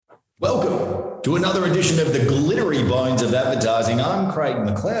Welcome to another edition of the glittery bones of advertising. I'm Craig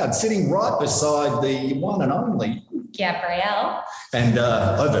McLeod, sitting right beside the one and only Gabrielle. And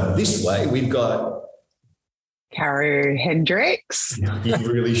over this way, we've got Caro Hendricks. You're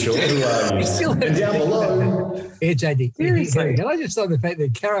really sure? Who are you? And down below. Yeah, JD. Seriously. I just love the fact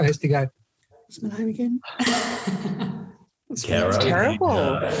that Caro has to go, what's my name again? Caro. It's terrible.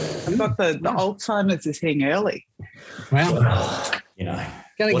 I've got the Alzheimer's is hitting early. Wow. You know.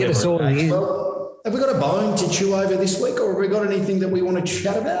 Going to get us all in. Well, have we got a bone to chew over this week, or have we got anything that we want to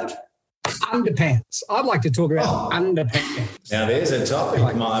chat about? Underpants. I'd like to talk about underpants. Now, there's a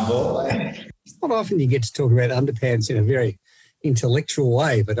topic, my boy. It's not often you get to talk about underpants in a very intellectual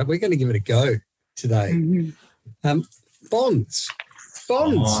way, but we're going to give it a go today. Mm-hmm. Bonds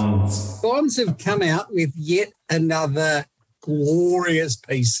have come out with yet another glorious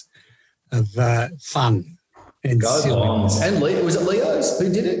piece of fun and Bonds. And was it Leo's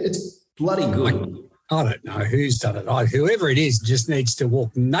who did it? It's bloody good. I don't know who's done it. Whoever it is just needs to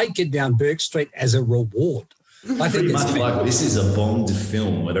walk naked down Burke Street as a reward. I think pretty much like this is a Bond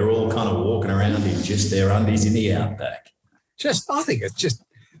film where they're all kind of walking around in just their undies in the outback. I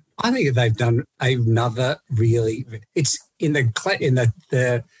think they've done another really. It's in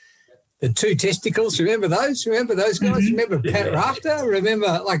the two testicles. Remember those? Remember those guys? Mm-hmm. Remember Pat Rafter?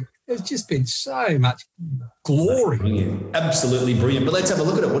 Remember, there's just been so much glory. Brilliant. Absolutely brilliant. But let's have a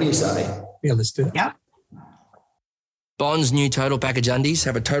look at it. What do you say? Yeah, let's do it. Yeah. Bond's new Total Package undies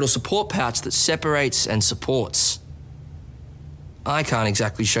have a total support pouch that separates and supports. I can't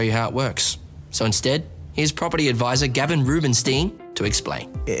exactly show you how it works. So instead, here's property advisor Gavin Rubenstein to explain.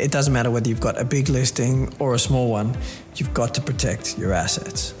 It doesn't matter whether you've got a big listing or a small one, you've got to protect your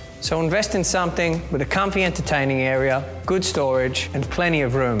assets. So invest in something with a comfy entertaining area, good storage, and plenty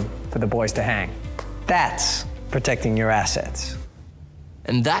of room for the boys to hang. That's protecting your assets.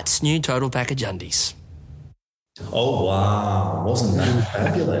 And that's new Total Package undies. Oh, wow. Wasn't that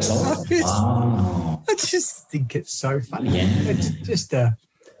fabulous? Wow. I just think it's so funny. Yeah. It's just, I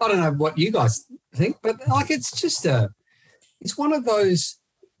don't know what you guys think, but it's one of those,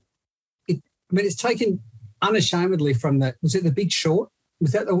 it's taken unashamedly from was it The Big Short?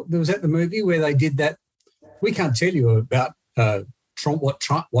 Was that the movie where they did that? We can't tell you about what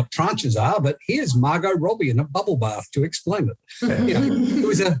tranches are, but here's Margot Robbie in a bubble bath to explain it.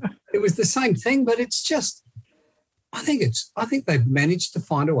 It was the same thing, but it's just, I think they've managed to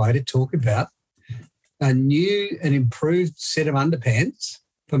find a way to talk about a new and improved set of underpants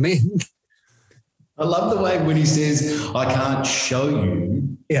for men. I love the way when he says, I can't show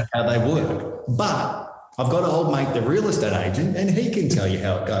you how they work, but I've got an old mate, the real estate agent, and he can tell you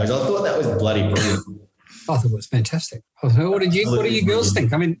how it goes. I thought that was bloody brilliant. I thought it was fantastic. What do you girls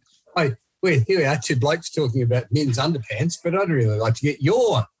think? I mean, here we are, two blokes talking about men's underpants, but I'd really like to get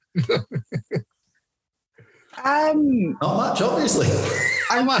your Not much, obviously.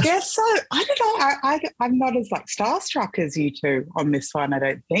 I guess so. I don't know. I'm not as starstruck as you two on this one, I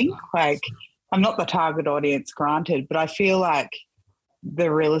don't think. I'm not the target audience, granted, but I feel like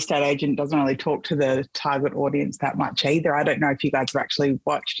the real estate agent doesn't really talk to the target audience that much either. I don't know if you guys have actually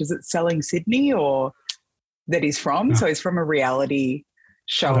watched, is it Selling Sydney or that he's from? No. So he's from a reality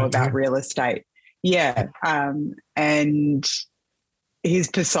show about real estate. Yeah. And his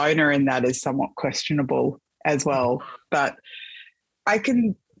persona in that is somewhat questionable as well. But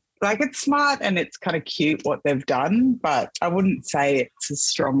it's smart and it's kind of cute what they've done, but I wouldn't say it's as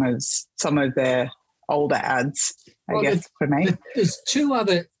strong as some of their older ads, I guess, for me. There's two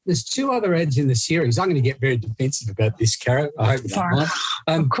other ads in the series. I'm going to get very defensive about this, Caro. I hope not.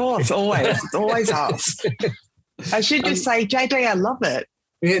 Of course, always. It's always us. I should just say, JD, I love it.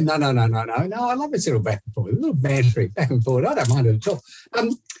 Yeah, no. I love this little back and forth, a little banter back and forth. I don't mind it at all.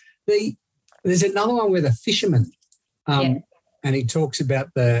 There's another one with a fisherman, and he talks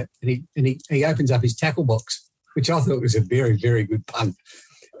about he opens up his tackle box, which I thought was a very, very good pun.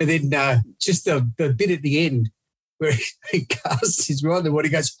 And then just the bit at the end where he casts his rod and he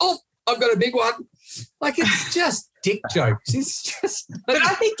goes, oh, I've got a big one. It's just dick jokes. It's just. But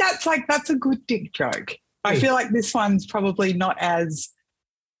I think that's a good dick joke. I feel like this one's probably not as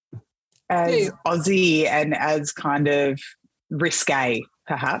Aussie and as kind of risque,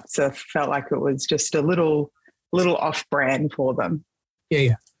 perhaps. I felt like it was just a little off-brand for them.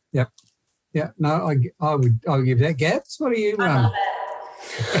 Yeah. No, I would give that. Gabs, what are you? I love it.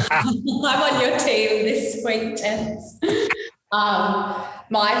 I'm on your team this week, gents.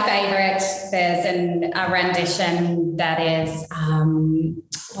 My favourite, there's a rendition that is,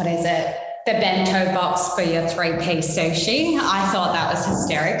 what is it? The bento box for your 3-piece sushi. I thought that was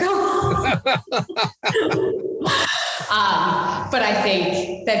hysterical. But I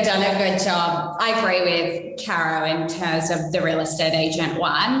think they've done a good job. I agree with Caro in terms of the real estate agent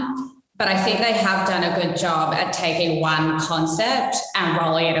one, but I think they have done a good job at taking one concept and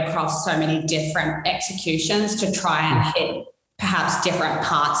rolling it across so many different executions to try and hit perhaps different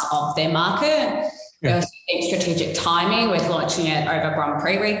parts of their market. There was strategic timing with launching it over Grand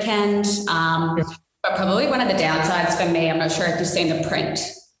Prix weekend. But probably one of the downsides for me, I'm not sure if you've seen the print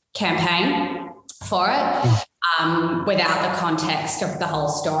campaign for it. Without the context of the whole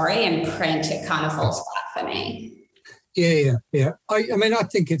story in print, it kind of falls flat for me. Yeah. I mean, I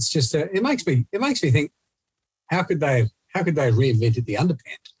think it's just it makes me think, how could they have reinvented the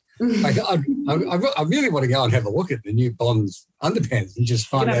underpants? Like, I really want to go and have a look at the new Bonds underpants and just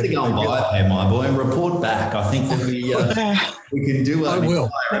find out. You have to go and buy it there, my boy, and report back. I think that we can do I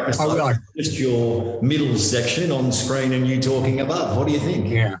will. Just your middle section on screen and you talking above. What do you think?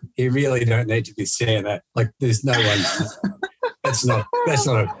 Yeah, you really don't need to be saying that. Like, there's no one. That's not.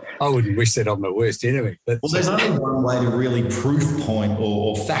 I wouldn't wish that on my worst enemy. Well, there's only one way to really proof point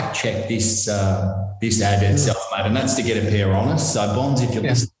or fact check this ad itself, mate, and that's to get a pair on us. So, Bonds, if you're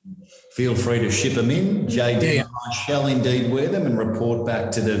listening, feel free to ship them in. JD and I shall indeed wear them and report back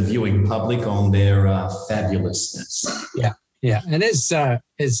to the viewing public on their fabulousness. Yeah. And as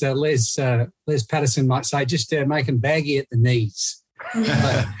Les Patterson might say, just make them baggy at the knees.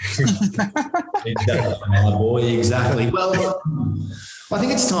 Exactly, my boy, exactly. Well, I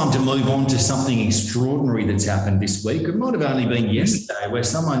think it's time to move on to something extraordinary that's happened this week. It might have only been yesterday where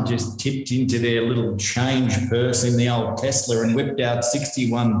someone just tipped into their little change purse in the old Tesla and whipped out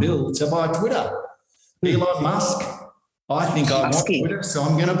 61 bill to buy Twitter. Elon Musk. I think I want Twitter, so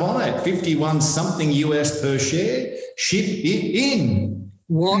I'm going to buy it. 51 something US per share. Ship it in.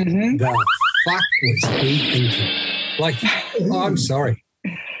 What the fuck was he thinking? Like, I'm sorry.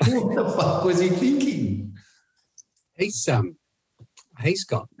 What the fuck was he thinking? He's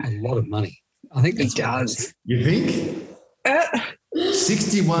got a lot of money. I think he does. You think?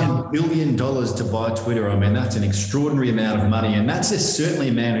 $61 billion to buy Twitter. I mean, that's an extraordinary amount of money. And that's certainly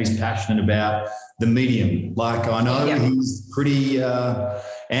a man who's passionate about the medium. Like, I know he's pretty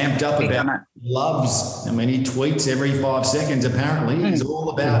amped up about it. Loves, I mean, he tweets every 5 seconds, apparently. He's all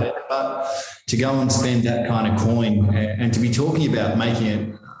about it. But to go and spend that kind of coin and to be talking about making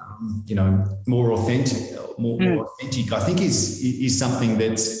it, more authentic, I think is something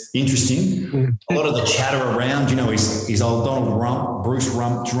that's interesting. A lot of the chatter around, is old Bruce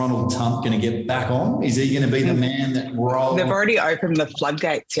Donald Trump going to get back on? Is he going to be the man that rolls? They've already opened the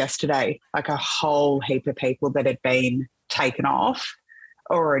floodgates yesterday, like a whole heap of people that had been taken off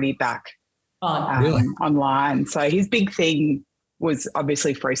already back online. So his big thing was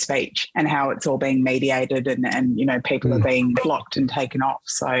obviously free speech and how it's all being mediated and people are being blocked and taken off.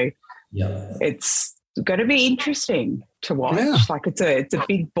 So it's going to be interesting to watch. Yeah. Like it's a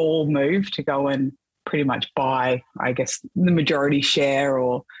big ball move to go and pretty much buy, I guess, the majority share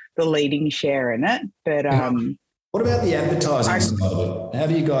or the leading share in it. But what about the advertising side of it? How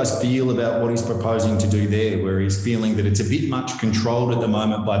do you guys feel about what he's proposing to do there, where he's feeling that it's a bit much controlled at the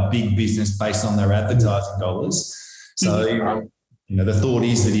moment by big business based on their advertising dollars? So, the thought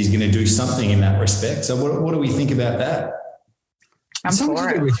is that he's going to do something in that respect. So what do we think about that? I'm for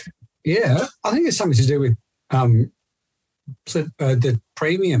it. I think it's something to do with the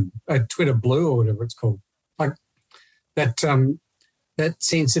premium, Twitter Blue or whatever it's called. Like that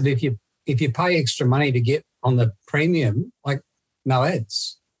sense that if you pay extra money to get on the premium, like no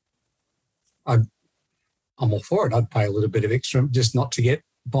ads, I'm all for it. I'd pay a little bit of extra just not to get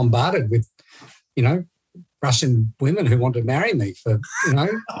bombarded with, Russian women who want to marry me for, like.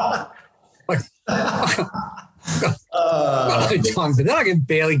 No time for that. I can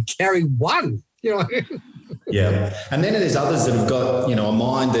barely carry one, Yeah. And then there's others that have got, a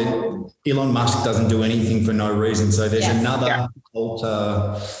mind that Elon Musk doesn't do anything for no reason. So there's another cult.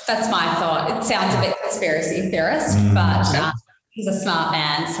 That's my thought. It sounds a bit conspiracy theorist, but he's a smart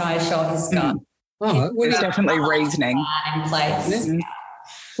man, so I'm sure he's got there's definitely reasoning in place. Yeah.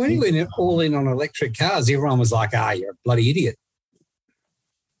 When he went all in on electric cars, everyone was like, you're a bloody idiot.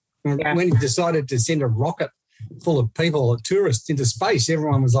 Yeah. When he decided to send a rocket full of people, tourists, into space,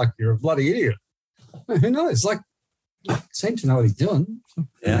 everyone was like, you're a bloody idiot. Who knows? Like, seems to know what he's doing.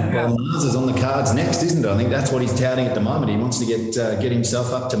 Yeah. Well, Mars is on the cards next, isn't it? I think that's what he's touting at the moment. He wants to get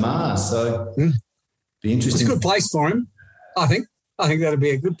himself up to Mars. So be interesting. It's a good place for him, I think. I think that'd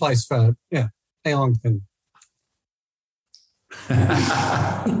be a good place for, Elon can.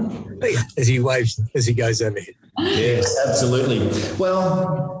 As he waves, as he goes overhead. Yes, absolutely.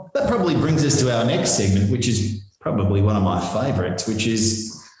 Well, that probably brings us to our next segment, which is probably one of my favourites, which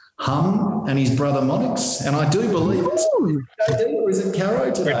is Hum and his brother Monix, and I do believe it's JD, or is it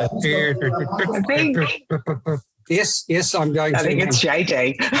Caro today? I think. Yes, I'm going to. I think it's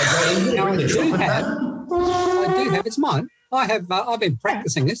JD. No, I do have. It's mine. I have. I've been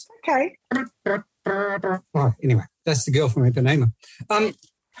practicing this. Okay. Oh, anyway, that's the girl from Ipanema.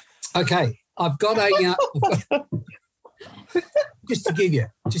 Okay, I've got a. just to give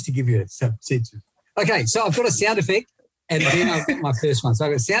you some sense. Okay, so I've got a sound effect, and then I've got my first one. So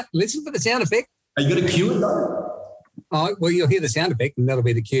I've got sound. Listen for the sound effect. Are you going to cue it though? Oh, well, you'll hear the sound effect, and that'll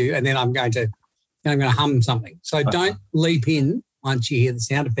be the cue. And then I'm going to hum something. So don't leap in once you hear the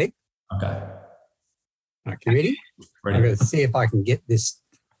sound effect. Okay. Okay, ready? Ready. I'm going to see if I can get this.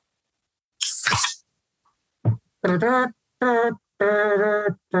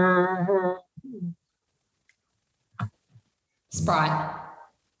 Sprite.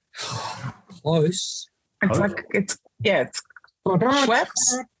 Close. It's like it's Schweppes.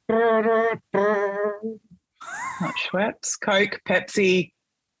 Not Schweppes. Coke, Pepsi,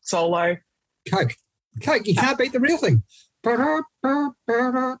 Solo. Coke. You can't beat the real thing.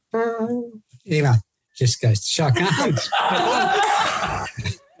 Anyway, just goes to show I can't.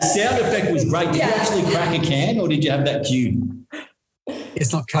 The sound effect was great. Did you actually crack a can, or did you have that cue?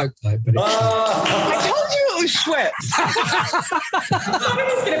 It's not Coke though, but it's I told you it was Schweppes.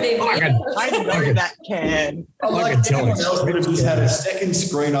 It's going to be I know that can. Like can tell anyone it's else would have just had a second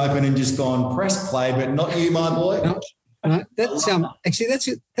screen open and just gone press play, but not you, my boy. no, that's actually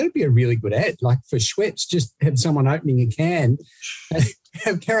that'd be a really good ad, like for Schweppes. Just have someone opening a can, and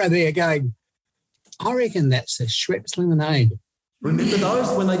have Cara there going, I reckon that's a Schweppes lemonade. Remember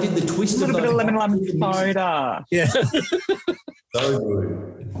those when they did the twist A little of bit of those? lemon soda. Yeah. So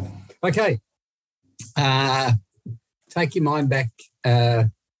good. Okay. Take your mind back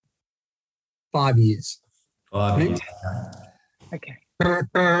 5 years. 5 years. Okay.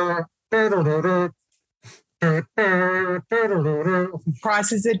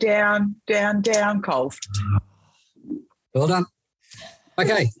 Prices are down, Coles. Well done.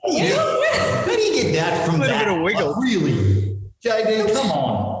 Okay. How do you get that from A little that? bit of wiggle. Like, really? JD, come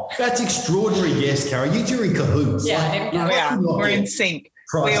on. That's extraordinary. Yes, Cara. You two are in cahoots. Yeah. We are. We're in sync.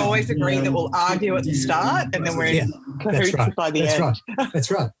 We always agree that we'll argue at the start and then we're in cahoots by the end. That's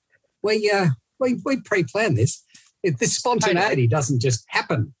right. We pre-planned this. This spontaneity doesn't just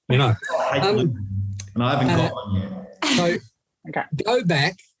happen, you know. And I haven't got one yet. So go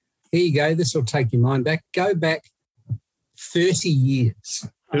back. Here you go. This will take your mind back. Go back 30 years.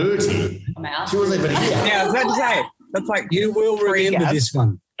 30? I'm out. She wasn't even here. Yeah, I was about to say, that's like You will remember this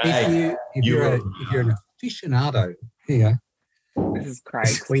one. Hey, if you're an aficionado, here you go. This is Craig.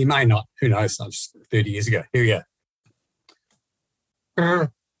 Well, you may not. Who knows? That was 30 years ago. Here we go.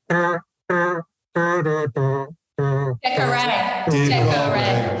 Decorate.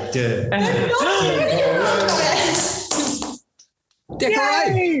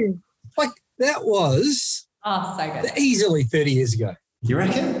 Yay! Like that was Oh, so good. easily 30 years ago. You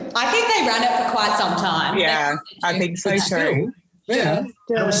reckon? I think they ran it for quite some time. Yeah, I think so But too. still, yeah.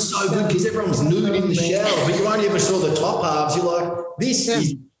 That was so good because everyone was nude in the shower, but you only ever saw the top halves. You're like, this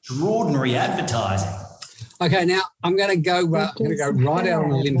is extraordinary advertising. Okay, now I'm going to go right out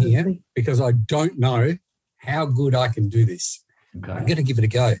on a limb here because I don't know how good I can do this. Okay. I'm going to give it a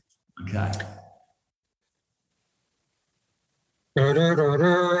go. Okay.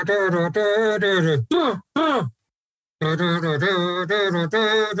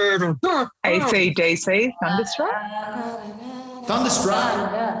 AC/DC, Thunderstruck.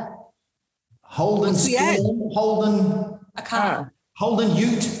 Thunderstruck. Holden What's the ad? Storm. Holden. I can't. Holden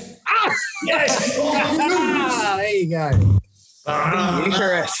Ute. Yes. There you go.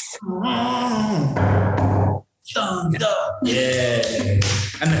 Uterus. Thunder. Yeah.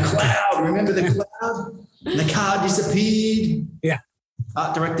 And the cloud. Remember the cloud? And the car disappeared. Yeah.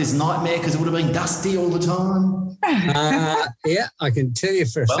 Art director's nightmare because it would have been dusty all the time. Yeah, I can tell you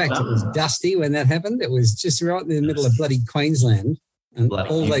for a fact done. it was dusty when that happened. It was just right in the middle of bloody Queensland. And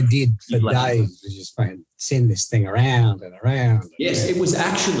all they did for days was just fucking send this thing around and around. Yes, it was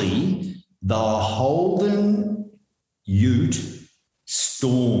actually the Holden Ute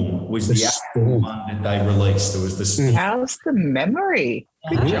Storm was the actual one that they released. It was the Storm. How's the memory?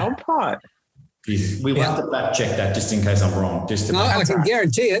 Good job, Pot. We'll have to fact check that just in case I'm wrong. No, I can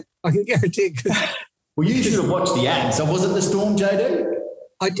guarantee it. I can guarantee it because well, you should have watched the ad. So was it the Storm, JD?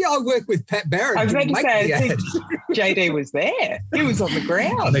 I did. I worked with Pat Barrett. I was about to say, the I think ad. JD was there. He was on the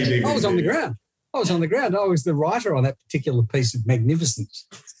ground. I was on the ground. I was the writer on that particular piece of magnificence.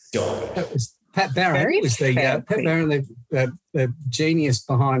 That was Pat Barrett. Very Was the Pat fancy. Barrett, the genius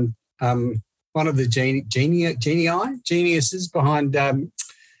behind one of the geniuses behind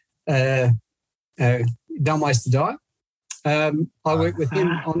Don't Waste a Dive. I worked with him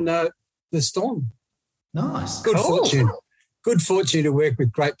on The Storm. Nice. Good fortune. Good fortune to work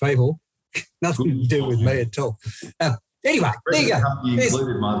with great people. Nothing to do with me at all. Anyway, there you go. You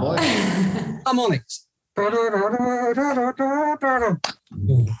included my voice. Harmonics.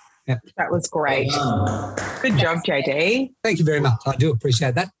 That was great. Good job, JD. Thank you very much. I do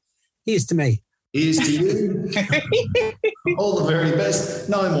appreciate that. Here's to me. Here's to you. All the very best.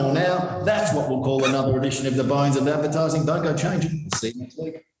 No more now. That's what we'll call another edition of the Bones of Advertising. Don't go changing. See you next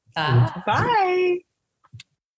week. Bye.